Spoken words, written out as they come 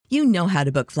You know how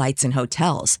to book flights and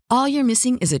hotels. All you're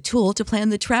missing is a tool to plan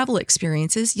the travel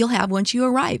experiences you'll have once you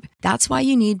arrive. That's why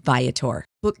you need Viator.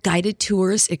 Book guided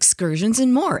tours, excursions,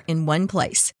 and more in one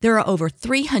place. There are over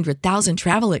 300,000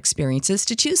 travel experiences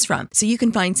to choose from, so you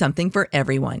can find something for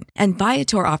everyone. And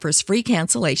Viator offers free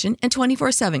cancellation and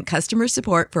 24/7 customer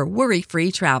support for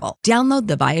worry-free travel. Download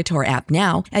the Viator app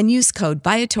now and use code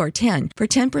Viator10 for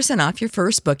 10% off your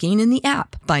first booking in the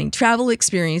app. Find travel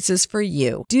experiences for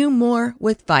you. Do more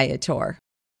with Viator.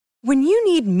 When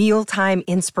you need mealtime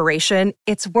inspiration,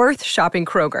 it's worth shopping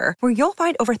Kroger, where you'll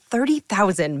find over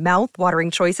 30,000 mouth-watering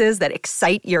choices that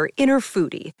excite your inner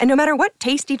foodie. And no matter what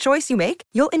tasty choice you make,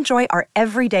 you'll enjoy our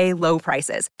everyday low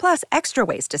prices, plus extra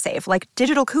ways to save, like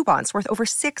digital coupons worth over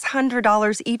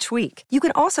 $600 each week. You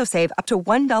can also save up to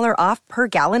 $1 off per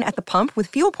gallon at the pump with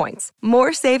fuel points.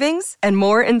 More savings and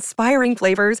more inspiring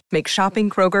flavors make shopping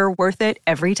Kroger worth it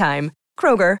every time.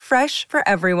 Kroger, fresh for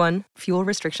everyone. Fuel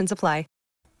restrictions apply.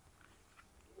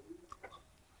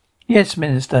 Yes,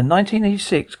 Minister,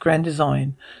 1986, Grand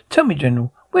Design. Tell me,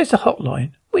 General, where's the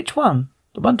hotline? Which one?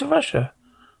 The one to Russia?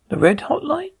 The red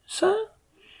hotline, sir?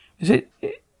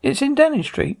 It's in Downing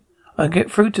Street. I get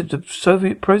through to the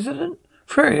Soviet president?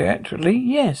 Very accurately,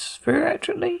 yes, very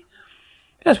accurately.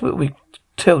 That's what we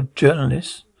tell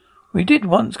journalists. We did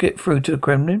once get through to the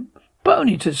Kremlin, but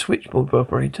only to the switchboard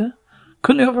operator.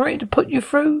 Couldn't the operator put you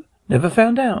through? Never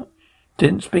found out.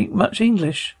 Didn't speak much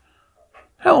English.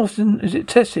 How often is it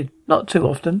tested? Not too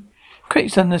often.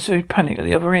 Creates unnecessary panic at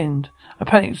the other end. A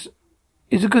panic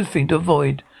is a good thing to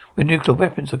avoid when nuclear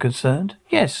weapons are concerned.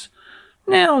 Yes.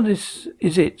 Now this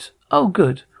is it. Oh,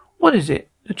 good. What is it?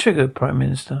 The trigger, Prime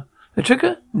Minister. The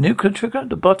trigger? Nuclear trigger?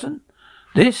 The button?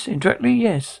 This? Indirectly?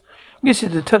 Yes. This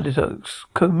is the teletext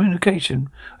communication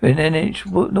with NH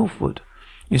Northwood.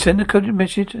 You send a coded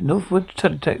message, and Northwood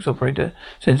teletext operator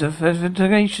sends a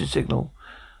authentication signal.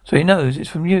 So he knows it's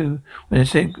from you. When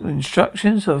the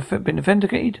instructions have been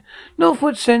authenticated,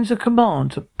 Northwood sends a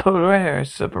command to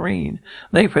Polaris submarine.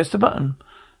 They press the button.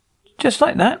 Just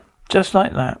like that. Just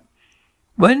like that.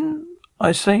 When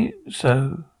you say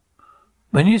so,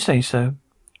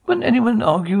 wouldn't anyone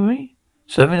argue with me?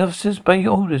 Serving officers obey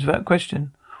orders without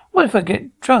question. What if I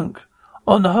get drunk?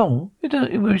 On the whole,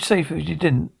 it would be safer if you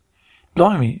didn't.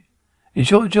 Blimey. It's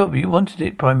your job. You wanted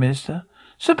it, Prime Minister.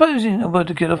 Supposing I were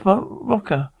to get off my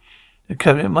rocker, the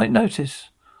cabinet might notice.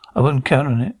 I wouldn't count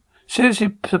on it.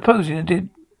 Seriously, supposing I did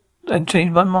and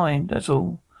changed my mind, that's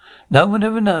all. No one would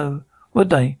ever know, would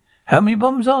they? How many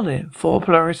bombs are there? 4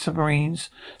 Polaris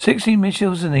submarines, 16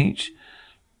 missiles in each.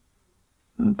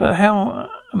 But how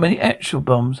many actual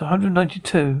bombs?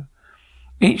 192.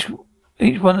 Each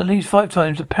one at least 5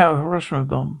 times the power of a Hiroshima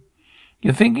bomb.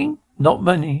 You're thinking? Not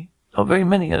many. Not very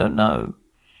many, I don't know.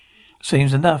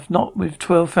 Seems enough, not with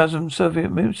 12,000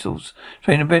 Soviet missiles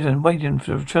trained in bed and waiting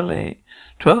for retaliate.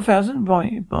 12,000?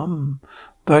 Right,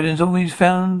 Biden's always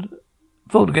fought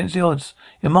against the odds.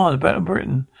 You're mild about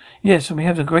Britain. Yes, and we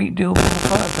have a great deal of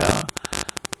firepower.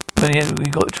 But yet we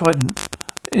got Trident.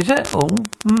 Is that all?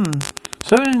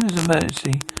 So in this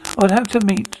emergency, I'd have to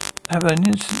make an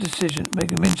instant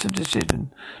decision.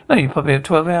 No, you probably have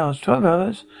 12 hours. 12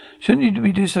 hours? Shouldn't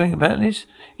you do something about this?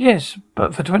 Yes,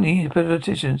 but for 20 years,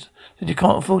 politicians said you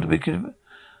can't afford the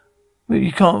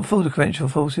conventional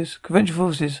forces. Conventional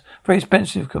forces, very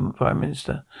expensive, Prime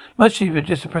Minister. Much cheaper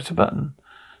just to press a button.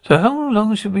 So how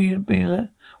long should we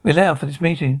allow for this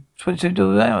meeting?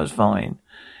 22 hours, fine.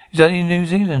 It's only in New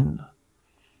Zealand.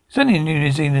 It's only a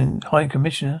New Zealand High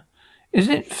Commissioner.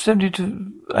 Isn't it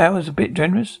 72 hours a bit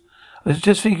generous? I was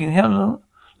just thinking how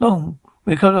long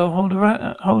we got to hold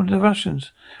the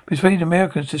Russians, persuade the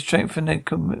Americans to strengthen their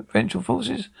conventional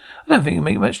forces. I don't think it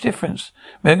make much difference.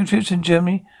 American troops in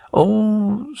Germany,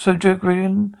 all so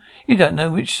Draconian, you don't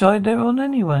know which side they're on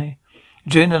anyway.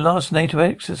 During the last NATO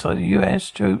exercise, the U.S.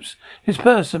 troops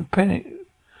dispersed and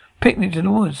picnicked in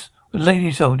the woods with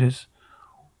lady soldiers.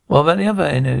 What about the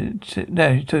other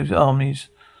two armies?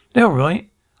 They're all right.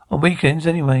 On weekends,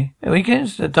 anyway. On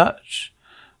weekends, the Dutch,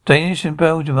 Danish and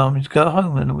Belgian armies go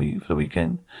home for the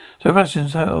weekend. So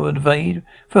Russians would invade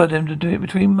for them to do it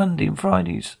between Monday and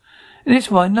Fridays. And this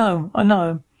why, no, I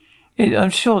know. I'm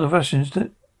sure the Russians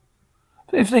that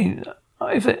is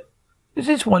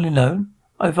this widely known?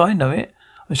 If I know it,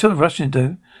 I'm sure the Russians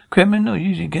do. Kremlin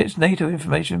usually gets NATO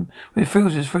information with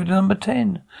filters through the number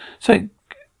 10. So it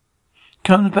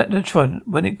comes back to the Trident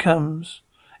when it comes.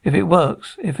 If it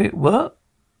works.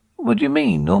 What do you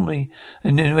mean? Normally,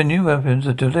 when new weapons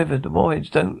are delivered, the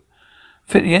warheads don't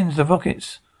fit the ends of the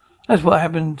rockets. That's what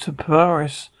happened to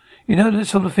Polaris. You know that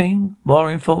sort of thing?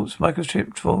 Wiring faults,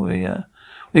 microchipped for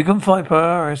we couldn't fly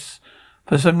Polaris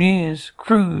for some years.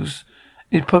 Crews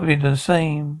It's probably the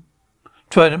same.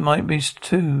 Trident might be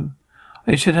too.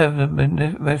 It should have been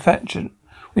manufactured.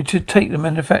 We should take the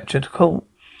manufacturer to court.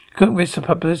 Couldn't risk the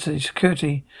publicity,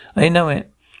 security. They know it.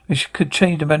 We could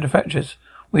change the manufacturers.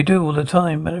 We do all the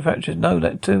time. Manufacturers know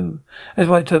that too. That's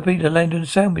why torpedo landed in a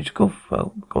sandwich. Of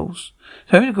course.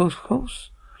 Sandwich, of course.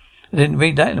 I didn't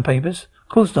read that in the papers. Of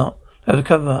course not. That was a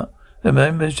cover-up. The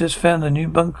members just found a new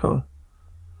bunker on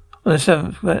the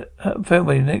 7th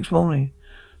February the next morning.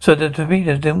 So the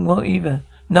torpedoes didn't work either.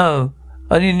 No.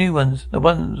 Only new ones. The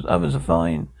others are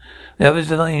fine. The others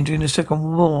are lying during the Second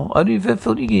World War. Only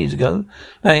 40 years ago,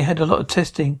 they had a lot of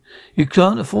testing. You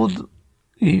can't afford that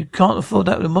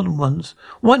with the modern ones.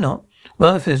 Why not?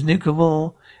 Well, if there's nuclear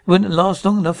war, it wouldn't last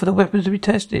long enough for the weapons to be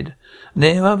tested. And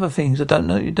there are other things I don't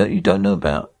know. You don't know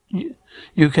about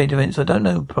UK defence. I don't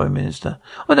know, Prime Minister.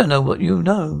 I don't know what you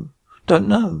know. Don't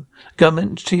know.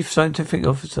 Government Chief Scientific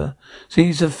Officer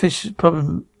sees the fish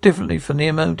problem differently from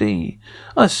the MOD.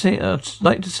 I'd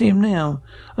like to see him now.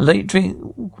 A late drink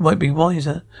might be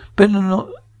wiser. Better not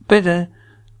to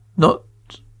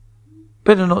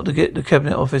get the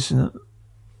Cabinet Office and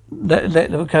let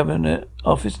the Cabinet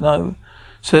Office know.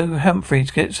 So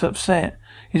Humphreys gets upset.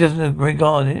 He doesn't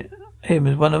regard him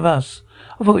as one of us.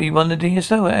 I thought he won the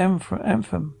DSO at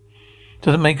Anthem.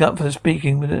 Doesn't make up for the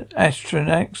speaking with an Austrian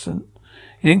accent.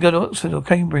 He didn't go to Oxford or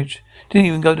Cambridge. Didn't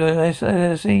even go to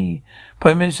LSE.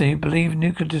 Prime Minister, you believe in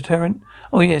nuclear deterrent?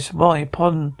 Oh yes. Why?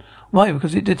 Pardon. Why?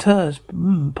 Because it deters.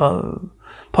 Pardon?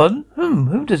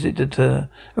 Who does it deter?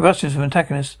 The Russians from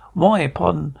attacking us. Why?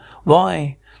 Pardon.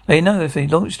 Why? They know if they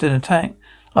launched an attack,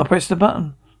 I'll press the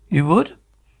button. You would?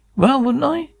 Well, wouldn't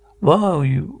I? Well,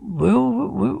 you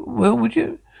will, would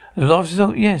you? The last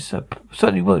result, yes, I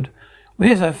certainly would. Well,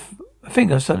 yes, I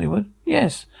think I certainly would.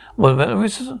 Yes. What about the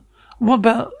rest? What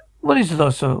is the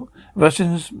last result?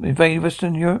 Russians invade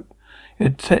Western Europe?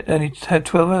 You only had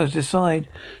 12 hours to decide.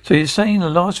 So you're saying the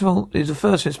last result is the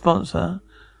first response, huh?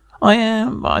 I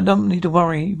am. I don't need to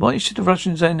worry. Why should the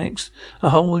Russians annex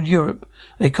the whole of Europe?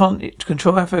 They can't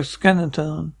control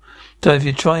Afghanistan. So if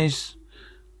you try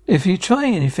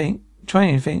anything,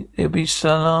 it'll be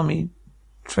salami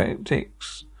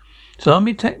tactics.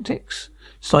 Salami tactics?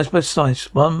 Slice by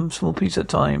slice, one small piece at a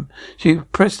time. So you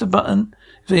press the button.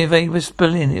 If they invade West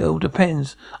Berlin, it all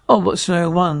depends. Oh, what's scenario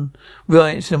 1?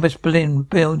 Riots in West Berlin,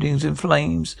 buildings in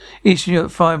flames. Eastern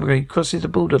Europe Fire Brigade crosses the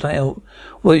border to help.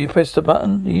 Well, you press the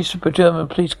button. The Eastern German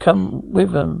police come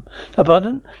with them. A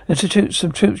button? Institute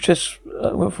some troops just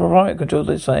for riot control,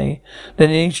 they say. Then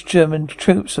the East German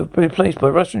troops are replaced by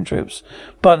Russian troops.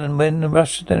 Button when the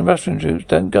Russian troops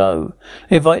don't go.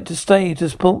 They invite to stay to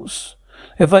support.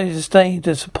 Invited to stay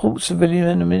to support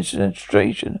civilian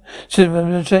administration. Civil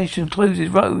administration closes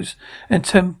roads and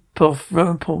temp off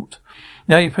Romport.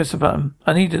 Now you press the button.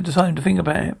 I need the time to think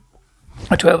about it.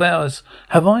 12 hours.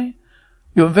 Have I?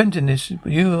 You're inventing this.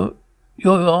 You're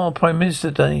our Prime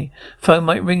Minister today. Phone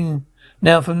might ring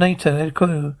now from NATO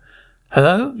headquarters.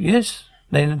 Hello? Yes?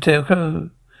 NATO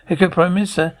headquarters Prime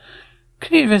Minister.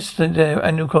 Can you address their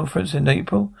annual conference in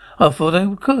April? I thought they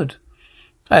could.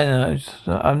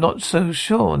 I'm not so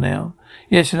sure now.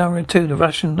 Yes, in Ireland too, the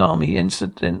Russian army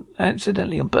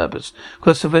accidentally on purpose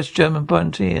crossed the West German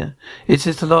frontier. Is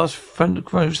this the last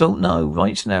result? No.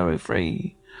 Right, scenario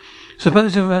 3.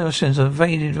 Suppose the Russians have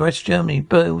invaded West Germany,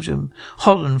 Belgium,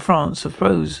 Holland, France.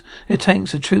 Suppose their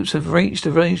tanks and troops have reached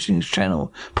the Raging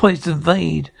Channel, poised to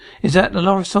invade. Is that the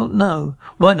last result? No.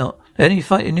 Why not? They only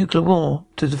fight a nuclear war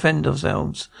to defend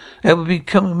ourselves. They would be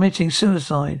committing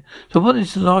suicide. So what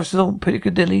is the last result?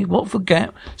 Piccadilly, Watford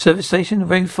Gap, Service Station, the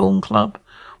Reform Club?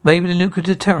 Maybe the nuclear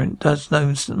deterrent makes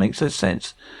no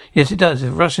sense. Yes, it does.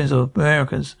 If Russians or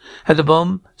Americans had the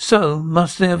bomb, so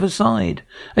must the other side.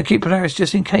 And keep Polaris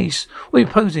just in case. What are you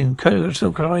posing?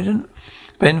 Coastal Trident?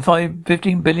 Spend the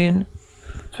 15 billion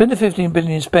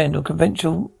spend on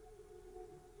conventional.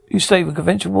 You save on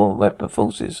conventional war weapon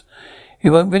forces.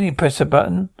 You won't really press a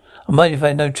button. I might if I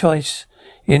had no choice.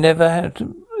 You never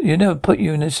put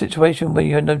you in a situation where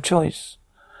you had no choice.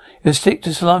 You stick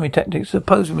to salami tactics.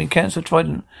 Suppose we cancel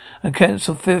Trident and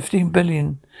cancel 15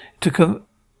 billion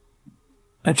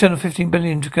and channel 15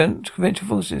 billion to conventional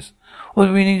forces. What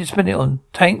do we need to spend it on?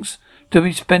 Tanks? Do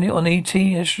we spend it on ET,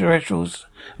 extraterrestrials,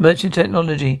 merchant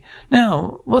technology?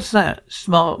 Now, what's that?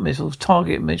 Smart missiles,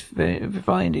 target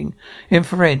finding,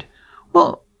 infrared.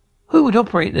 What? Who would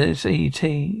operate this ET?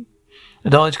 A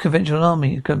large conventional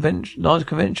army, large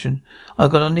convention.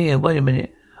 I've got on here. Wait a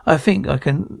minute. I think I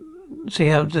can see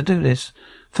how to do this.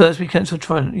 First, we cancelled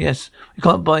Trident. Yes. We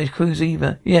can't buy cruise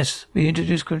either. Yes. We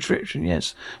introduced conscription.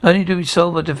 Yes. Not only do we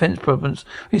solve our defence problems,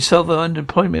 we solve our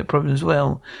unemployment problem as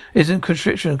well. Isn't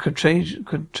conscription a courageous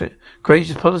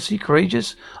policy?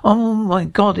 Courageous? Oh my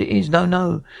God, it is.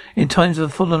 No. In times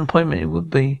of full unemployment, it would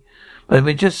be. But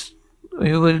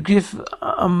we would give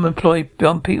unemployed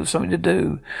young people something to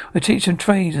do. We teach them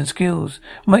trades and skills.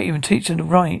 We might even teach them to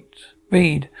write,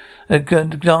 read.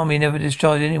 The army never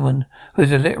discharged anyone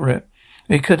who's illiterate.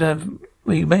 We could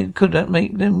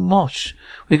make them wash.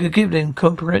 We could give them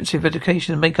comprehensive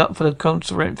education and make up for the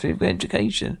comprehensive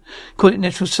education. Call it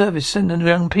natural service. Send the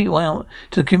young people out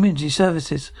to community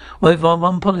services. With our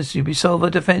one policy, we solve our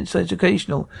defence,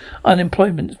 educational,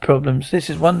 unemployment problems. This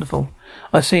is wonderful.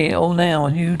 I see it all now.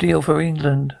 A new deal for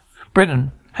England.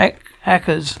 Britain.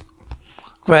 Hackers.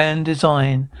 Grand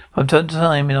design. From time to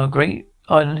time in our great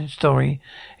island story,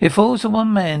 it falls to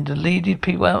one man to lead the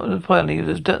people out of the valley of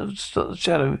the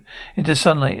shadow into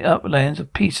sunlight, uplands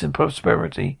of peace and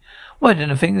prosperity. Why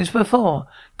didn't I think this before?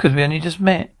 Because we only just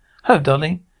met. Hello,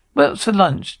 darling. What's for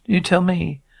lunch? You tell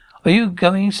me. Are you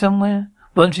going somewhere?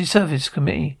 Voluntary Service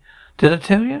Committee. Did I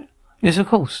tell you? Yes, of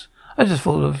course. I just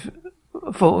thought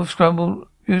of scrambled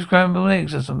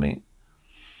eggs or something.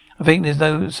 I think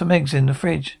there's some eggs in the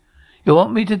fridge. You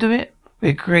want me to do it? We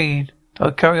agreed.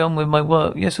 I'll carry on with my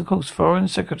work. Yes, of course. Foreign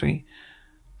Secretary.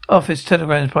 Office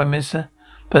telegrams, Prime Minister.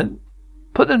 But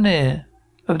put them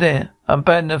over there. I'm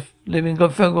bad enough living in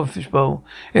a fish bowl.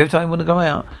 Every time I want to go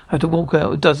out, I have to walk out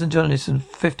with a dozen journalists and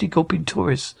 50 gulping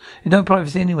tourists. There's no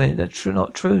privacy anywhere. That's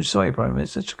not true. Sorry, Prime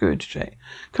Minister. Security check.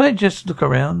 Can I just look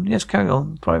around? Yes, carry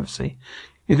on. Privacy.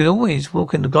 You can always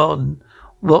walk in the garden.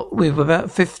 What, with about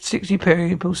 50, 60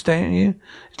 people staring at you?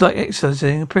 It's like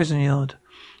exercising in a prison yard.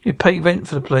 You pay rent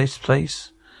for the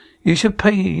place. You should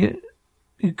pay.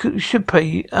 You should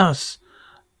pay us.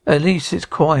 At least it's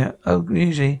quiet. Oh,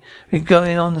 usually been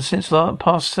going on since last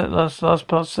past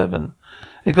 7.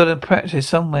 They've got to practice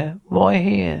somewhere. Why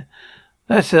here?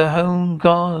 That's a Home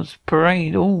Guards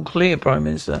parade. All clear, Prime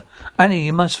Minister. Annie,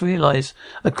 you must realise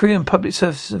a career in public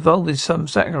service involved with some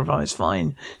sacrifice.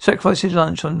 Fine. Sacrifice your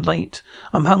lunch. I'm late.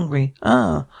 I'm hungry.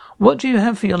 What do you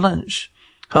have for your lunch?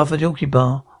 Half a Yorkie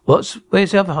bar.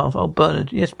 Where's the other half? Oh,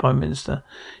 Bernard. Yes, Prime Minister.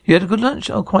 You had a good lunch?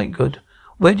 Oh, quite good.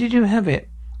 Where did you have it?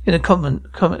 In a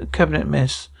cabinet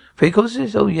mess. 3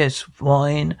 courses? Oh, yes.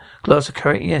 Wine. Glass of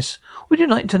carrot? Yes. Would you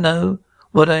like to know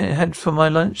what I had for my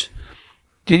lunch?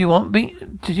 Did you want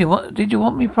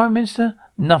me, Prime Minister?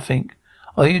 Nothing.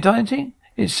 Are you dieting?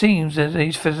 It seems that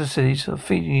these facilities are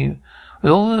feeding you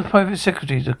with all the private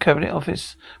secretaries, the cabinet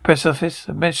office, press office,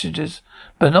 the messengers,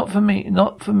 but not for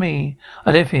me.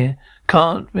 I live here.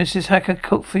 Can't Mrs. Hacker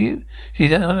cook for you? She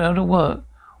don't know how to work.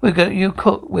 You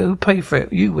cook. We'll pay for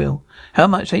it. You will. How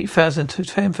much? 8,000 to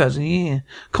 10,000 a year.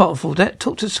 Can't afford that.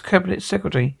 Talk to the cabinet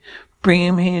secretary. Bring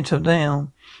him here to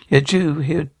now. You're due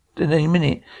here in any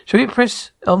minute. Shall we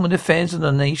press on with affairs of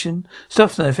the nation?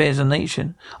 Stuff the affairs of the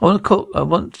nation. I want to cook. I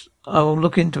will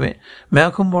look into it.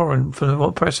 Malcolm Warren from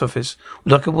the press office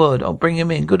would like a word. I'll bring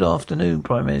him in. Good afternoon,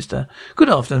 Prime Minister. Good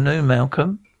afternoon,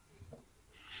 Malcolm.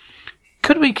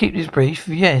 Could we keep this brief?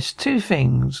 Yes, 2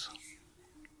 things.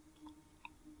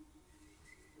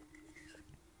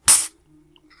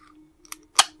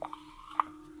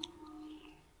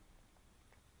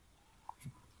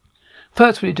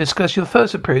 First, we discuss your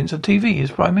first appearance on TV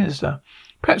as Prime Minister.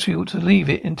 Perhaps we ought to leave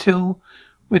it until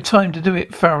we've time to do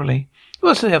it thoroughly.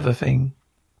 What's the other thing?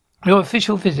 Your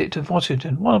official visit to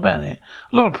Washington. What about it?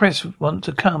 A lot of press want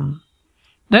to come.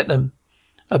 Let them.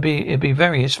 It'd be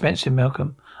very expensive,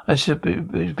 Malcolm. I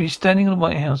should be standing on the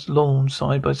White House lawn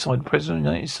side by side, President of the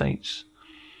United States.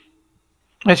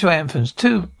 That's your anthems.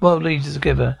 2 world leaders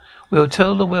together. We'll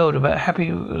tell the world about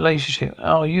happy relationship,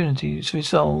 our unity is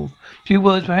resolved. A few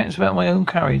words perhaps about my own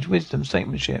courage, wisdom,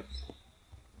 statesmanship.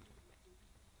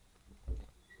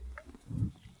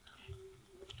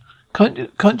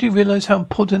 Can't you realise how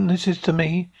important this is to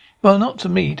me? Well, not to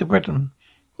me, to Britain.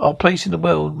 Our place in the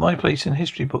world, my place in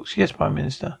history books. Yes, Prime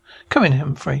Minister. Come in,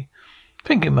 Humphrey.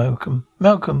 Thinking, Malcolm.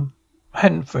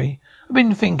 Humphrey. I've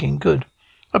been thinking. Good.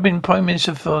 I've been Prime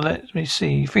Minister for,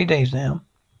 3 days now.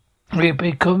 Really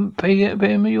big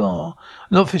you are.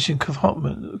 Not fishing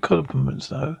compliments,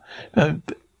 though. No,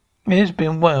 it has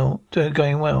been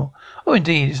going well. Oh,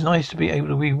 indeed, it's nice to be able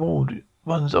to reward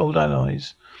one's old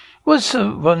allies. Was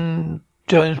Ron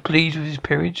Jones pleased with his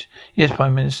peerage? Yes,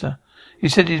 Prime Minister. He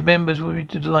said his members would be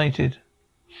delighted.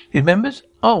 His members?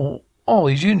 Oh,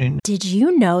 his union. Did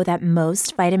you know that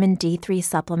most vitamin D3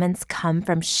 supplements come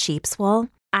from sheep's wool?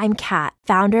 I'm Kat,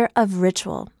 founder of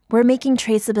Ritual. We're making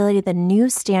traceability the new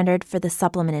standard for the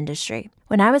supplement industry.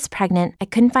 When I was pregnant, I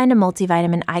couldn't find a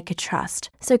multivitamin I could trust,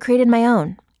 so I created my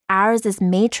own. Ours is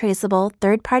made traceable,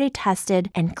 third-party tested,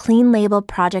 and clean label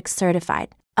project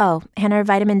certified. Oh, and our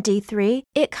vitamin D3?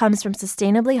 It comes from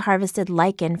sustainably harvested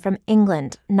lichen from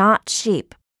England, not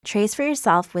sheep. Trace for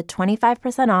yourself with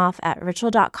 25% off at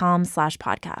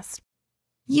ritual.com/podcast.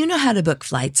 You know how to book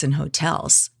flights and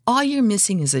hotels. All you're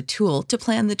missing is a tool to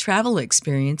plan the travel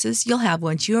experiences you'll have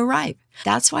once you arrive.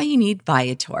 That's why you need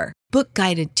Viator. Book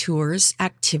guided tours,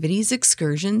 activities,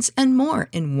 excursions, and more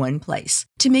in one place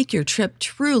to make your trip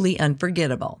truly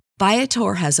unforgettable.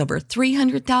 Viator has over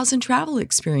 300,000 travel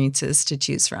experiences to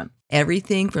choose from.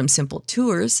 Everything from simple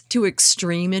tours to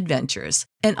extreme adventures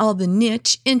and all the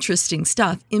niche, interesting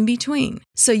stuff in between.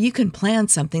 So you can plan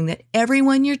something that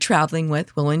everyone you're traveling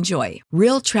with will enjoy.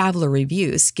 Real traveler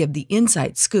reviews give the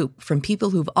inside scoop from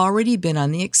people who've already been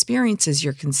on the experiences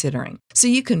you're considering. So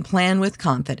you can plan with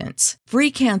confidence. Free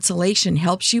cancellation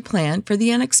helps you plan for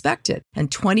the unexpected.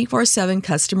 And 24/7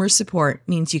 customer support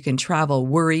means you can travel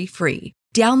worry-free.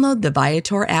 Download the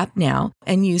Viator app now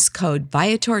and use code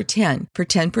Viator10 for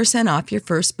 10% off your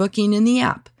first booking in the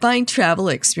app. Find travel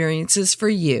experiences for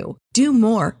you. Do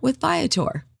more with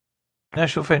Viator.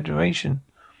 National Federation.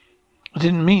 I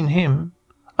didn't mean him.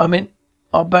 I meant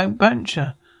our bank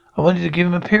bancher. I wanted to give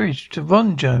him a peerage to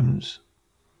Ron Jones.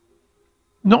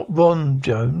 Not Ron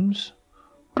Jones.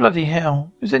 Bloody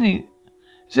hell. Is there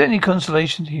any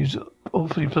consolation? He was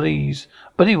awfully pleased.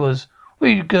 But he was.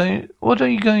 What are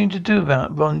you going to do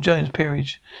about Ron Jones'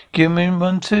 peerage? Give him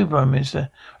one too, Prime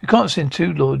Minister. We can't send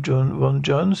two Ron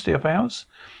Jones to the upper house.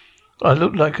 I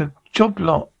look like a job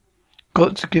lot.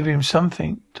 Got to give him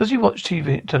something. Does he watch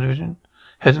television?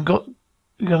 Hasn't got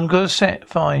a set.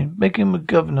 Fine. Make him a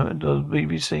governor at the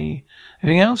BBC.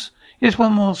 Anything else? Yes,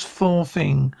 one more small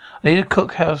thing. I need a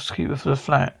cook housekeeper for the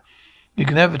flat. You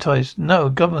can advertise. No,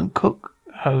 a government cook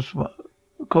housewife.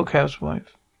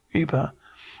 Keeper.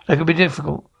 That could be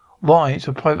difficult. Why? It's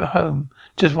a private home.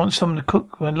 Just want someone to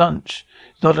cook my lunch.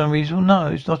 It's not unreasonable. No,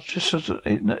 it's not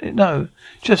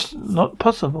just not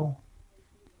possible.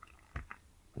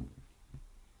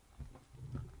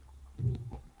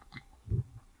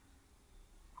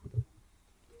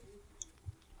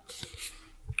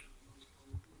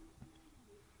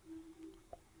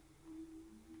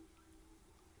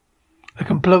 I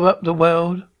can blow up the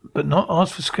world, but not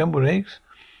ask for scrambled eggs.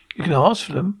 You can ask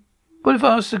for them. What if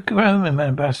I ask the Roman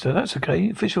ambassador? That's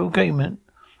okay. Official agreement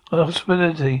on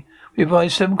hospitality. We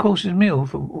provide 7 courses meal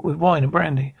with wine and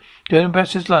brandy. The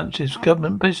ambassador's lunch is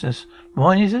government business.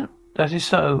 Mine isn't? That is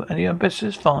so. And the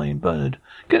ambassador's fine. Bernard.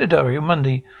 Get a diary on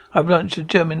Monday. I have lunch with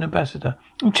the German ambassador.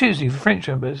 On Tuesday with the French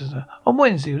ambassador. On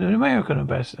Wednesday with the American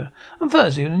ambassador. On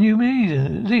Thursday with the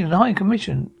new Zealand High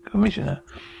Commissioner.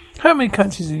 How many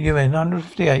countries in the UN?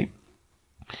 158.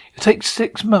 It takes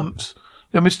 6 months.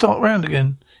 Then we start round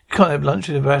again. You can't have lunch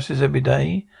with ambassadors every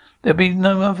day. There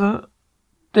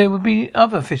would be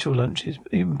other official lunches,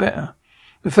 even better.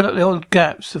 We fill up the old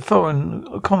gaps. The Foreign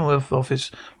Commonwealth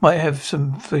Office might have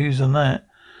some views on that.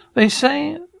 They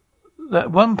say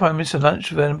that one Prime Minister lunch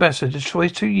with an ambassador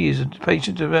destroys 2 years of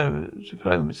patient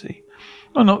diplomacy.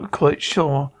 I'm not quite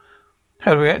sure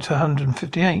how to react to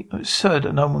 158. It's absurd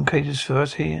that no one caters for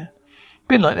us here.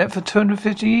 Been like that for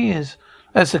 250 years.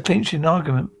 That's the clinching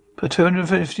argument. For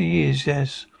 250 years,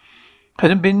 yes.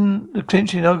 Hadn't been the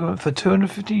clinching argument for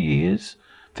 250 years?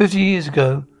 50 years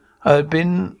ago, it had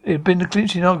been the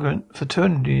clinching argument for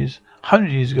 200 years. 100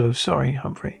 years ago, sorry,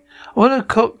 Humphrey. I want a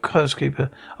cook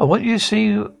housekeeper. I want you to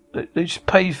see that it's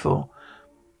paid for.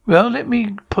 Well, let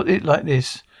me put it like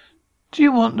this. Do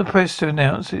you want the press to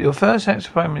announce that your first act as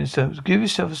Prime Minister was to give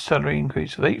yourself a salary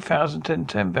increase of 8,000 to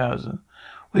 10,000?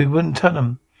 We wouldn't tell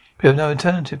them. We have no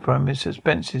alternative, Prime Minister.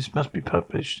 Expenses must be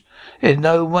published. There's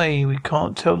no way we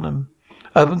can't tell them.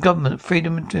 Open government,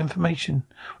 freedom of information.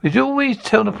 We'd always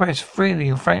tell the press freely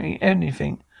and frankly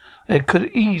anything. They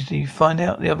could easily find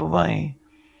out the other way.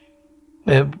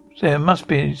 There must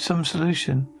be some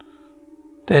solution.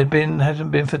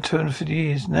 Hasn't been for 250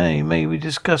 years. Nay, may we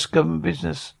discuss government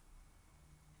business?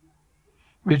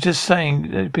 We were just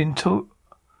saying that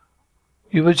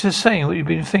You were just saying what you've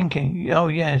been thinking. Oh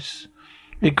yes.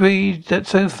 We agreed that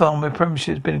so far my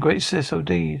premiership has been a great success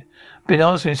indeed. Been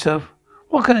asking myself,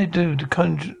 what can I do to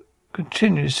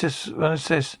continue to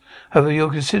assess over your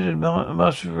considered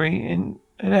mastery in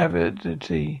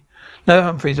inevitability? No,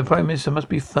 Humphreys, the Prime Minister must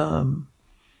be firm.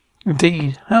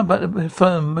 Indeed. How about the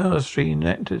firm mastery in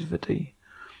activity?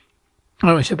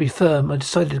 I shall be firm. I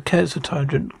decided to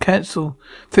cancel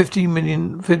 $15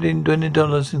 million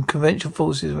in conventional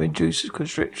forces and reduce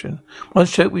conscription. One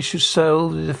stroke we should sell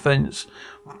the defence,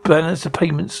 balance the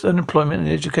payments, unemployment and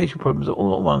the education problems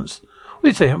all at once. What do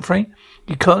you say, Humphrey?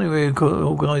 You can't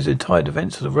reorganise the entire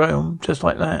defence of the realm just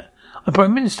like that. I'm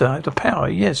Prime Minister. I have the power,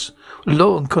 yes. The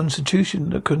law and constitution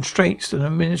that constrains the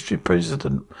ministry,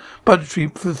 president, budgetary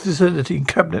facility and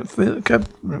cabinet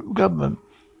government.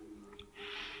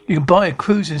 You can buy a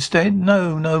cruise instead.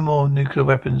 No more nuclear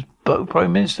weapons. But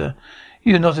Prime Minister,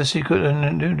 you're not a secret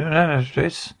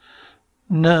analyst.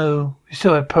 No, we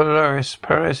still have Polaris.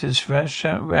 Polaris's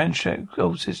ramshackle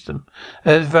old system.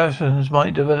 As Russians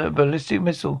might develop a ballistic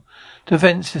missile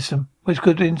defense system which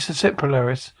could intercept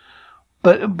Polaris.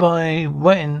 But by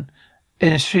when?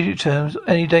 In strategic terms,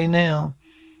 any day now.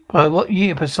 By what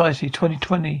year precisely?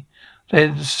 2020.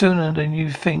 Then sooner than you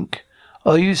think.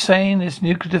 Are you saying this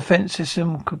nuclear defense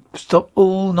system could stop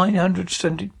all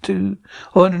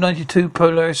 192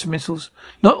 Polaris missiles?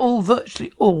 Not all,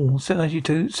 virtually all,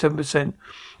 7%. It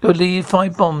would leave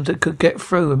 5 bombs that could get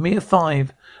through, a mere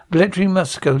 5. Electric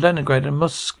Moscow, Leningrad and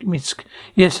Minsk.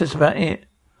 Yes, that's about it.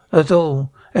 That's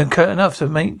all. And enough to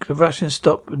make the Russians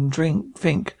stop and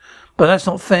think. But that's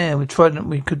not fair. With Trident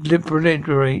we could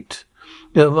liberate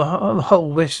the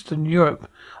whole Western Europe.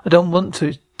 I don't want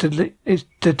to. It's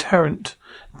deterrent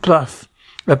bluff.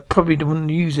 I probably wouldn't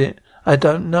use it. I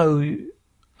don't know.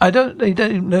 They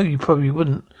don't know you probably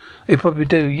wouldn't. They probably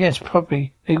do. Yes,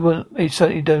 probably. They wouldn't. They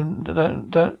certainly don't.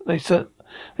 But they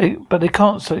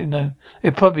can't certainly know.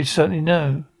 They probably certainly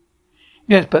know.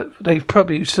 Yes, but they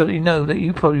probably certainly know that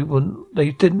you probably wouldn't. They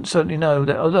didn't certainly know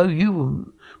that although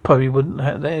you probably wouldn't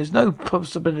have, there's no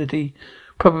probability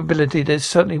there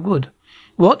certainly would.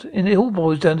 What? And it all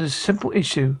boils down to a simple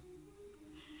issue.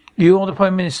 You are the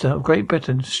Prime Minister of Great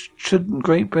Britain. Shouldn't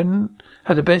Great Britain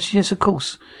have the best? Yes, of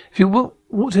course. If you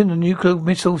walked in a nuclear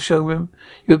missile showroom,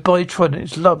 you would buy Trident.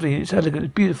 It's lovely, it's elegant,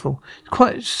 it's beautiful. It's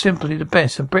quite simply the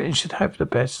best, and Britain should have the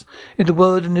best. In the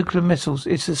world of nuclear missiles,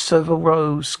 it's the Savile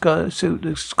Row,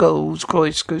 the Skulls,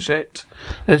 Croix-Cochette,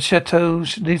 the Chateau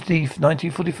Leaf,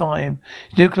 1945.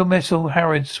 Nuclear missile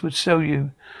Harrods would sell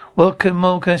you. What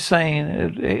more can I say?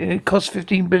 It costs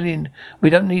 $15 billion. We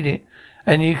don't need it.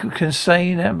 And you can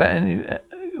say that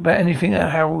about anything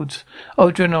at Harold's. Oh,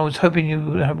 John, I was hoping you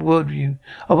would have a word with you.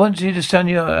 I wanted you to sound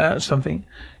you out something.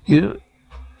 You're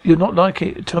not like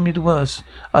it. Tell me the worst.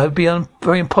 I would be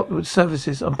very unpopular with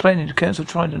services. I'm planning to cancel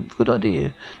Trident. Good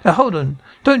idea. Now hold on.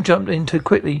 Don't jump in too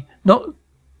quickly. Not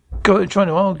go trying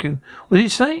to argue. What did you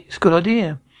say? It's a good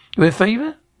idea. You're in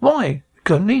favour? Why?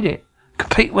 Because I need it.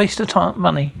 Complete waste of time,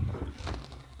 money.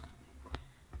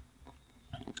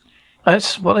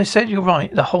 That's what they said. You're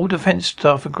right. The whole defence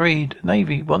staff agreed.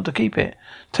 Navy want to keep it.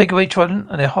 Take away Trident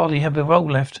and they hardly have a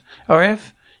role left.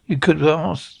 RF, you could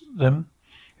ask them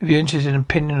if you're interested in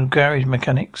opinion of garage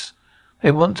mechanics.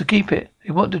 They want to keep it.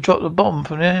 They want to drop the bomb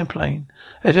from the airplane.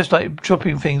 They're just like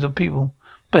dropping things on people.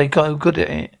 But they got good at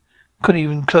it. Couldn't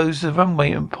even close the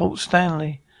runway at Port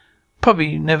Stanley.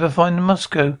 Probably never find the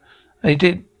Moscow. If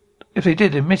they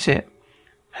did, admit it.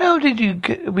 How did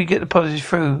we get the policy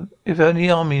through if only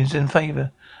the army is in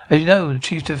favour? As you know, the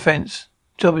chief of defence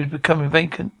job is becoming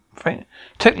vacant.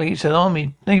 Technically, it's an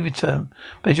army-navy term,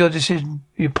 but it's your decision.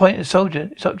 You appoint a soldier.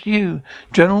 It's up to you,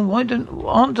 General. Aren't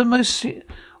you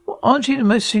the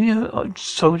most senior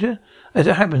soldier? As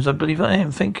it happens, I believe I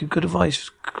am. Thank you. Good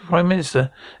advice, Prime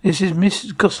Minister. This is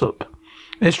Mrs. Gossip.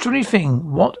 An extraordinary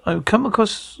thing. What? I've come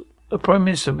across a Prime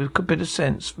Minister with a bit of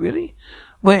sense. Really?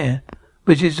 Where?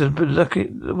 Which is the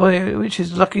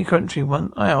lucky country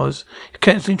one ours.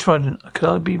 Cancelling Trident. I could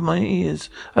hardly believe my ears.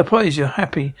 I praise you're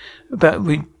happy about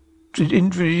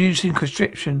introducing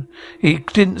conscription. He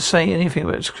didn't say anything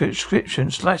about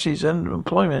conscription, slashes,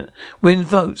 unemployment, win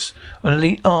votes, an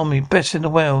elite army, best in the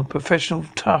world, professional,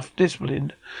 tough,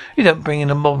 disciplined. You don't bring in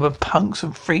a mob of punks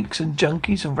and freaks and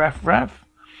junkies and raff.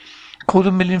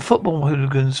 250,000 football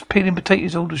hooligans, peeling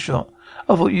potatoes all the shot.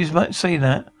 I thought you might say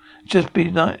that. Just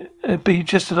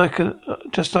like an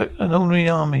ordinary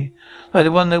army, like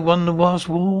the one that won the last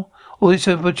war. All this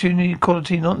opportunity,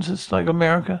 equality nonsense, like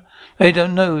America. They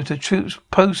don't know if the troops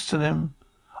post to them,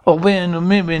 or when, or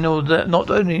women, or that.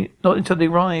 Not until they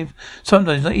arrive.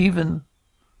 Sometimes not even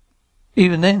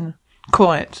then.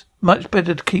 Quiet. Much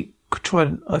better to keep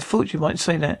Trident. I thought you might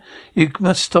say that. You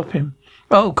must stop him.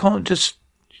 Oh, just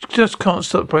can't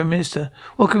stop Prime Minister.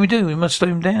 What can we do? We must slow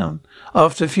him down.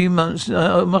 After a few months,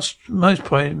 most new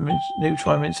Prime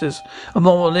Ministers are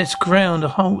more or less ground a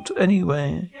halt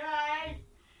anywhere.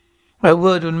 A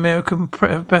word of an American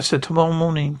ambassador tomorrow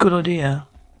morning. Good idea.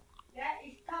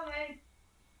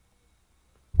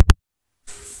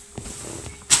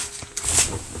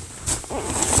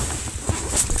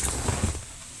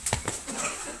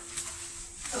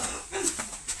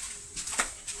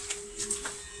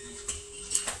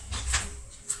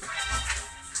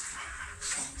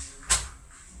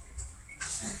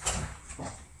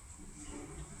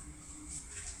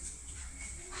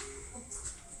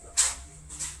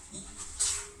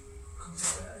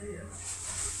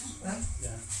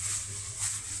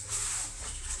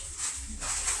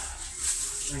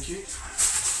 Thank you.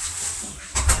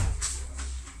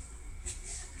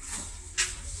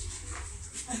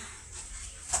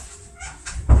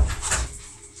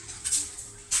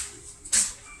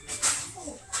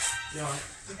 You all right?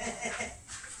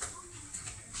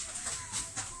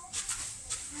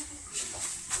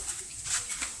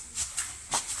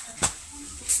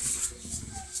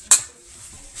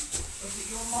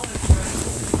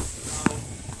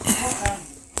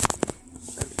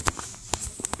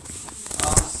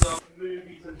 Some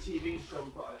movies and TV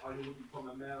shows that I ordered from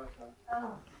America.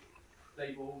 Oh.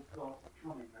 They've all got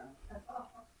coming now.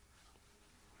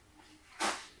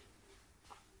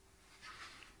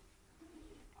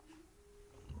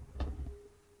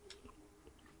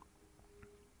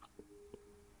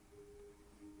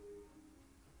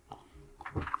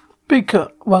 Big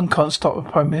one can't stop a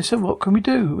Prime Minister. What can we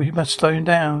do? We must slow him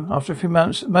down. After a few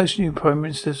months, most new Prime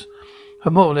Ministers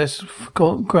have more or less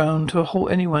got ground to a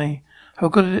halt anyway.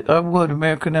 I've got a word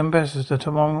American ambassador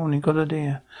tomorrow morning. Got a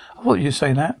dear. I thought you'd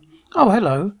say that. Oh,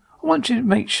 hello. I want you to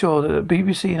make sure that the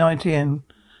BBC and ITN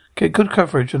get good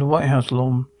coverage on the White House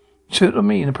lawn. Shoot on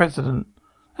me and the President.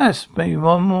 That's maybe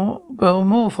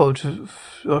more for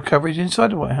coverage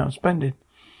inside the White House. Splendid.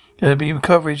 There'll be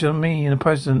coverage on me and the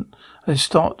President. They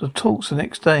start the talks the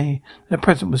next day. The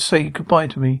President would say goodbye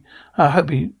to me. I hope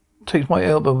he takes my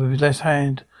elbow with his left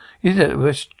hand. He did that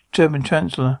with the German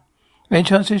Chancellor. Any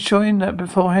chance of showing that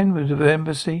beforehand with the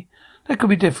embassy? That could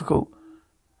be difficult.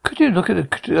 Could you look at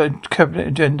the cabinet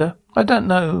agenda? I don't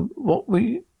know what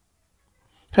we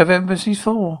have embassies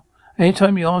for. Any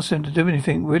time you ask them to do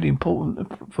anything really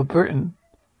important for Britain,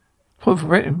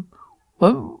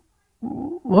 well,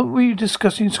 weren't we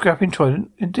discussing scrapping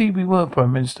Trident? Indeed we were,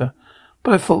 Prime Minister.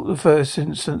 But I thought the first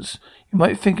instance you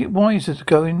might think it wiser to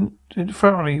go in to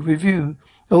thoroughly review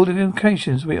all the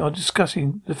implications. We are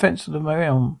discussing the defence of the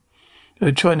realm.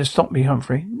 You're trying to stop me,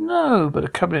 Humphrey. No, but the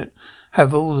cabinet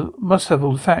must have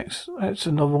all the facts. That's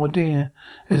a novel idea.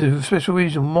 There's a special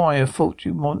reason why I thought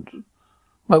you might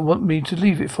want me to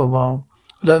leave it for a while.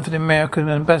 Learn from the American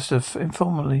ambassador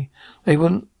informally. They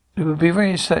would be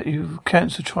very upset you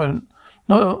cancel Trident.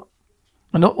 Not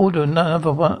order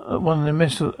another one of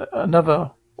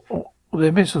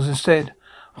their missiles instead.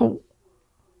 Oh,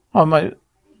 I might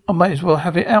as well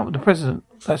have it out with the President.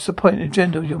 That's the point. The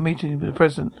agenda of your meeting with the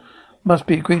President must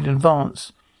be agreed in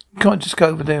advance. You can't just go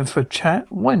over there for a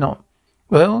chat. Why not?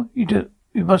 Well, you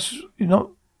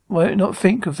not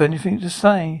think of anything to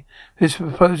say. This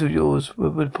proposal of yours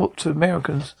would put to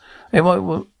Americans. There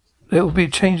will be a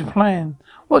change of plan.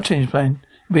 What change of plan?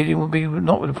 The meeting will be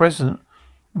not with the President,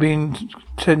 being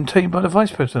taken by the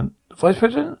Vice President. The Vice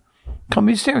President? Can't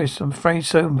be serious. I'm afraid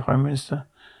so, Prime Minister.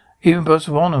 Even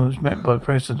Botswana was met by the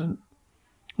President.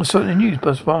 I saw it in the news.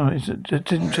 Botswana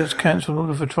didn't just cancel an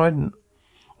order for Trident.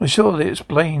 I surely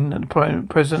explained that the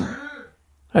President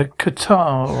had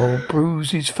catarrh or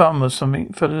bruised his thumb or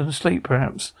something, fell asleep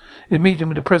perhaps. His meeting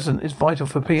with the President is vital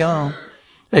for PR.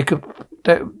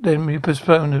 Then we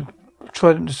postpone the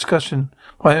Trident discussion.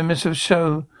 Prime Minister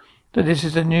show that this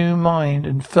is a new mind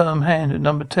and firm hand at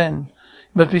number 10. He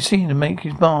must be seen to make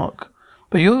his mark.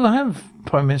 But you'll have,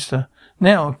 Prime Minister.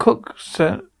 Now a cook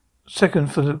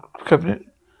second for the cabinet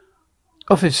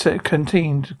office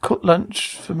canteen to cook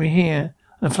lunch for me here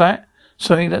in the flat,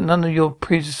 something that none of your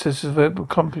predecessors have ever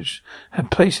accomplished,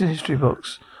 have placed in the history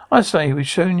books. I say, we've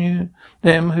shown you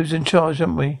them who's in charge,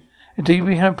 haven't we? Indeed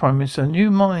we have, Prime Minister. A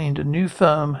new mind, a new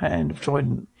firm hand of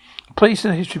Trident. Placed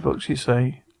in the history books, you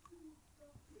say.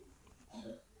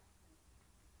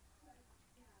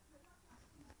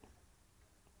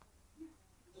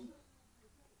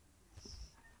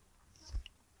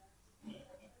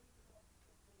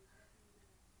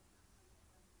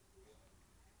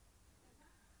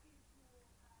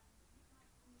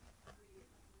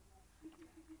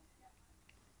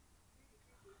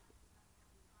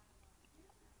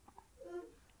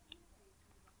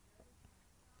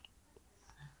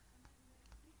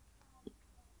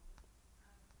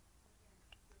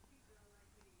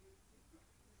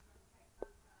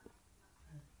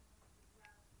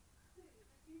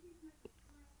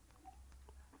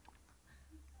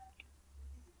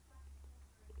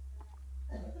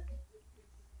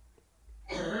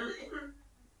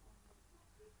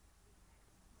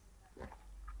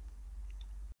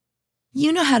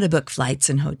 You know how to book flights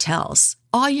and hotels.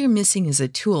 All you're missing is a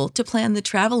tool to plan the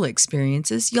travel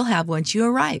experiences you'll have once you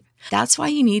arrive. That's why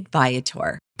you need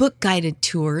Viator. Book guided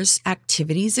tours,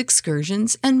 activities,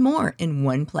 excursions, and more in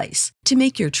one place to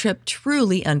make your trip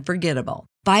truly unforgettable.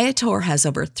 Viator has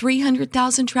over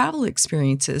 300,000 travel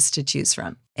experiences to choose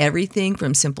from. Everything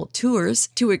from simple tours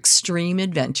to extreme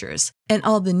adventures and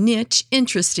all the niche,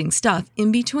 interesting stuff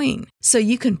in between. So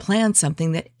you can plan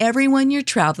something that everyone you're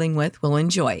traveling with will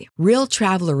enjoy. Real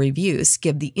traveler reviews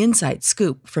give the inside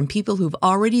scoop from people who've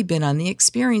already been on the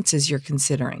experiences you're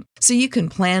considering. So you can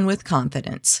plan with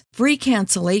confidence. Free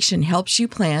cancellation helps you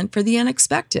plan for the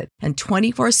unexpected. And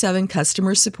 24/7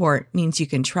 customer support means you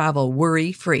can travel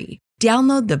worry-free.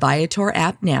 Download the Viator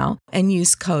app now and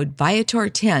use code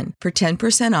Viator10 for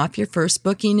 10% off your first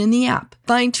booking in the app.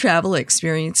 Find travel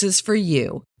experiences for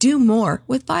you. Do more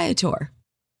with Viator.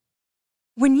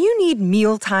 When you need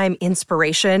mealtime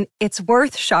inspiration, it's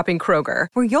worth shopping Kroger,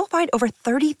 where you'll find over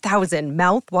 30,000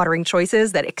 mouth-watering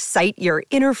choices that excite your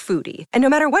inner foodie. And no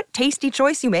matter what tasty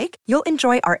choice you make, you'll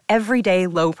enjoy our everyday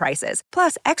low prices,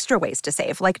 plus extra ways to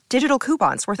save, like digital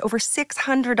coupons worth over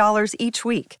 $600 each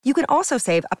week. You can also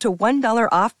save up to $1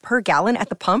 off per gallon at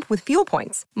the pump with fuel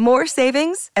points. More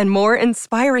savings and more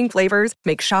inspiring flavors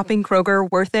make shopping Kroger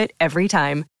worth it every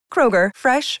time. Kroger,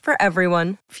 fresh for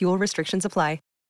everyone. Fuel restrictions apply.